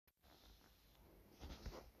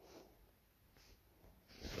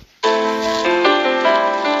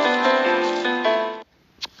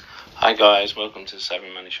Hi guys, welcome to the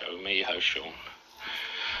Savvy Money Show with me, your host Sean.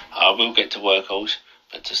 I will get to Workhorse,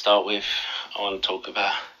 but to start with, I want to talk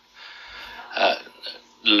about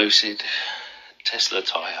Lucid Tesla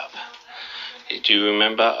tie-up. Do you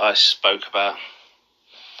remember I spoke about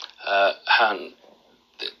how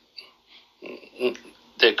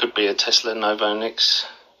there could be a Tesla Novonix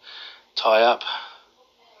tie-up?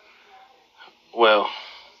 Well,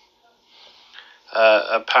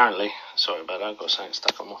 apparently, sorry about that, I've got something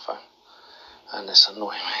stuck on my phone and it's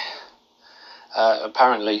annoying me.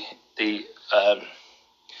 Apparently,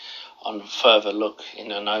 on further look in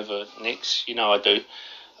the Novonix, I do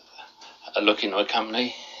a look into a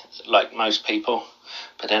company like most people,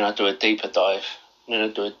 but then I do a deeper dive.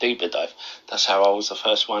 That's how I was the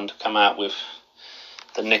first one to come out with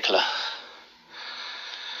the Nikola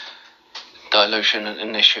dilution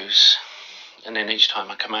and issues. And then each time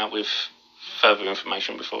I come out with further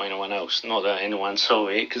information before anyone else. Not that anyone saw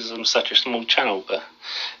it because I'm such a small channel, but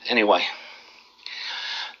anyway.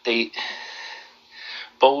 The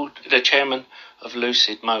chairman of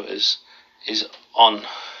Lucid Motors is on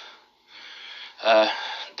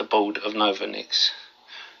the board of Novonix.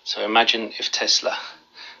 So imagine if Tesla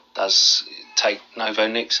does take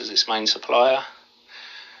Novonix as its main supplier,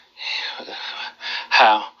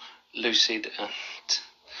 how Lucid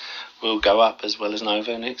will go up as well as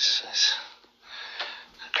Novonix. It's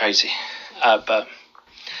crazy. But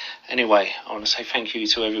anyway, I want to say thank you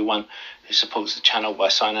to everyone who supports the channel by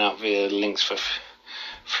signing up via the links for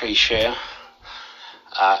free share.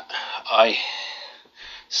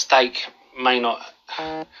 Stake may not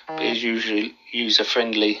be as usually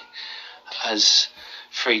user-friendly as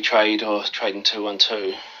free trade or trading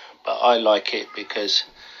 212, but I like it because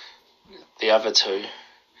the other two,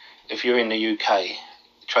 if you're in the UK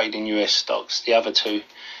trading US stocks, the other two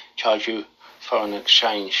charge you foreign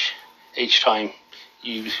exchange each time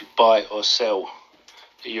you buy or sell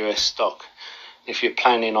a US stock. If you're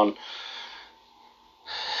planning on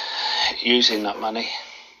using that money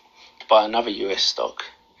to buy another US stock,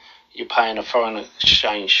 you're paying a foreign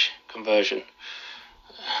exchange conversion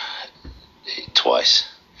twice.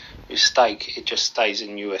 With stake, it just stays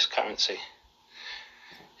in US currency.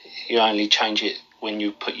 You only change it when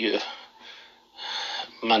you put your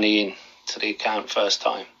money in to the account first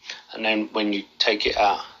time, and then when you take it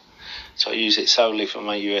out. So I use it solely for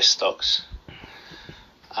my US stocks,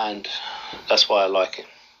 and that's why I like it.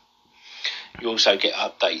 You also get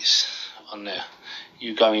updates on there.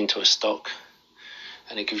 You go into a stock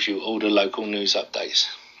and it gives you all the local news updates.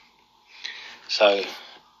 So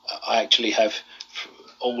I actually have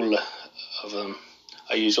all of them.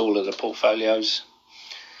 I use all of the portfolios,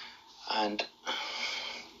 and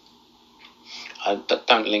I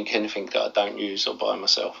don't link anything that I don't use or buy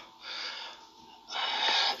myself.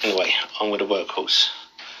 Anyway, on with the Workhorse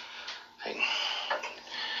thing.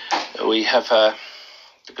 We have the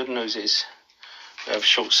good news is we have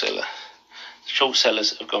short seller. Short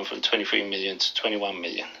sellers have gone from 23 million to 21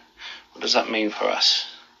 million. What does that mean for us?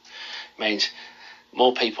 It means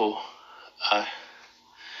more people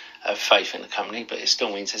have faith in the company, but it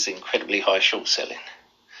still means there's incredibly high short selling.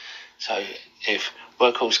 So if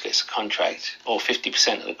Workhorse gets a contract, or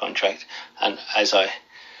 50% of the contract, and as I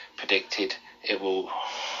predicted, it will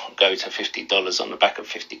go to $50 on the back of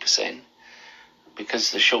 50%, because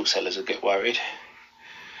the short sellers will get worried,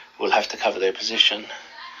 will have to cover their position,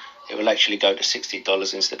 it will actually go to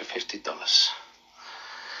 $60 instead of $50.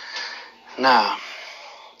 Now,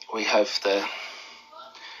 we have the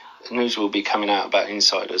news will be coming out about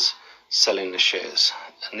insiders selling the shares,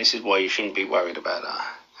 and this is why you shouldn't be worried about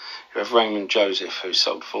that. You have Raymond Joseph, who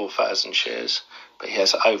sold 4,000 shares, but he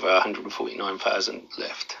has over 149,000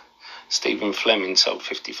 left. Stephen Fleming sold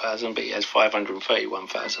 50,000, but he has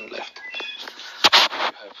 531,000 left.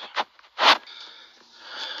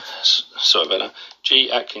 Sorry about that. G.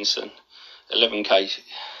 Atkinson, 11k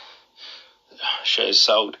shares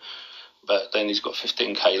sold, but then he's got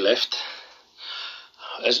 15k left.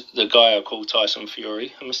 As the guy I call Tyson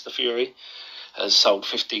Fury, Mr. Fury, has sold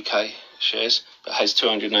 50k shares, but has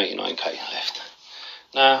 289k left.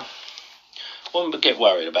 Now, I wouldn't get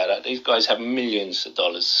worried about that. These guys have millions of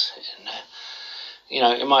dollars in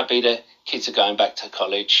there. It might be that kids are going back to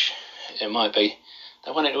college. It might be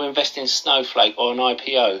they wanted to invest in Snowflake or an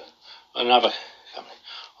IPO or another company,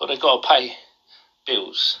 or they've got to pay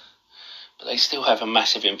bills, but they still have a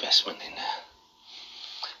massive investment in there.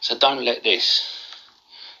 So don't let this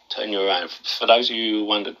turn you around. For those of you who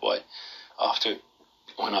wondered why, after it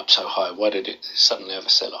went up so high, why did it suddenly have a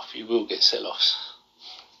sell-off? You will get sell-offs.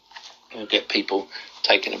 You'll get people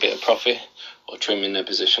taking a bit of profit or trimming their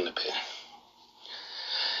position a bit.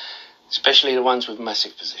 especially the ones with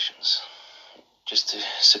massive positions, just to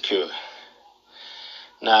secure.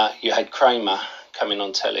 Now, you had Kramer coming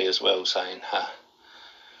on telly as well saying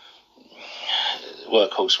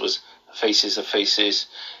Workhorse was feces of feces,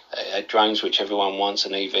 drones which everyone wants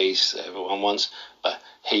and EVs everyone wants, but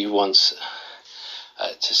he wants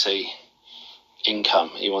to see income,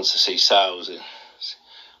 he wants to see sales.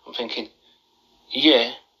 I'm thinking,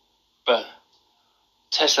 yeah, but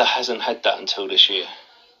Tesla hasn't had that until this year.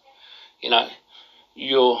 You know,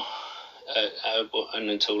 and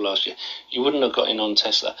until last year, you wouldn't have got in on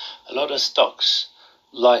Tesla. A lot of stocks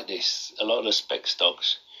like this, a lot of the spec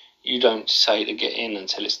stocks, you don't say to get in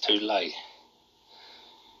until it's too late.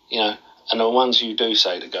 You know, and the ones you do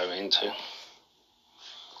say to go into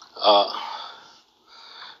are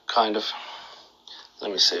kind of,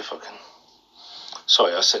 let me see if I can,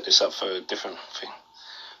 sorry, I set this up for a different thing.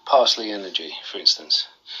 Parsley Energy, for instance.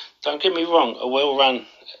 Don't get me wrong, a well-run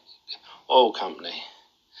oil company,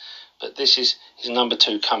 but this is his number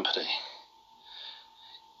 2 company.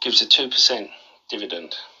 Gives a 2%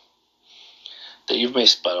 dividend that you've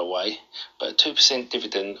missed, by the way, but a 2%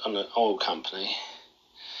 dividend on an oil company.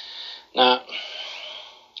 Now,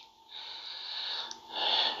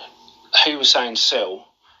 he was saying sell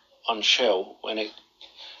on Shell when it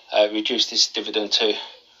reduced its dividend to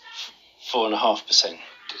 4.5%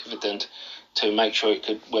 dividend to make sure it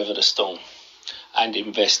could weather the storm and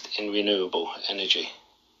invest in renewable energy.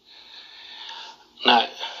 Now,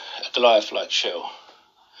 a Goliath like Shell.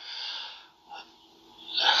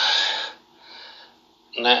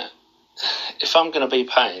 Now, if I'm going to be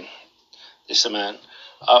paying this amount,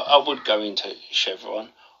 I would go into Chevron,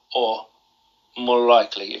 or more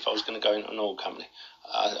likely, if I was going to go into an oil company,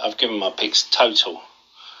 I've given my picks Total,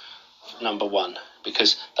 number 1,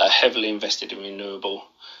 because they're heavily invested in renewable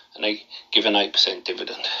and they give an 8%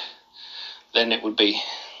 dividend. Then it would be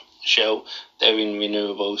Shell, they're in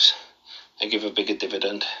renewables, they give a bigger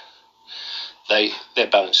dividend, their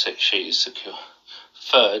balance sheet is secure.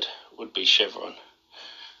 Third would be Chevron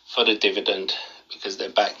for the dividend, because they're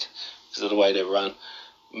backed because of the way they run,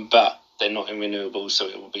 but they're not in renewables, so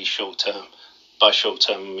it will be short term. By short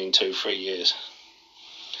term, I mean 2-3 years,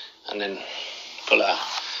 and then pull out.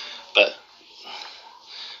 But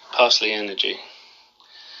Parsley Energy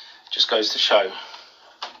just goes to show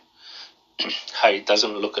how he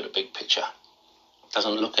doesn't look at the big picture,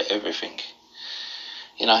 doesn't look at everything.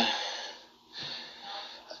 You know,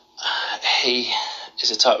 he is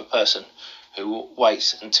the type of person who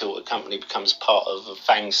waits until a company becomes part of a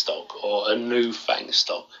FANG stock or a new FANG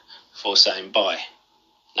stock before saying buy.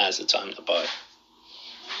 Now's the time to buy.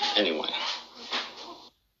 Anyway,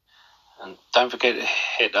 and don't forget to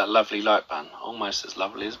hit that lovely like button, almost as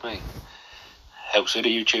lovely as me. Helps with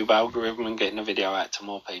the YouTube algorithm and getting the video out to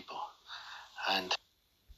more people. And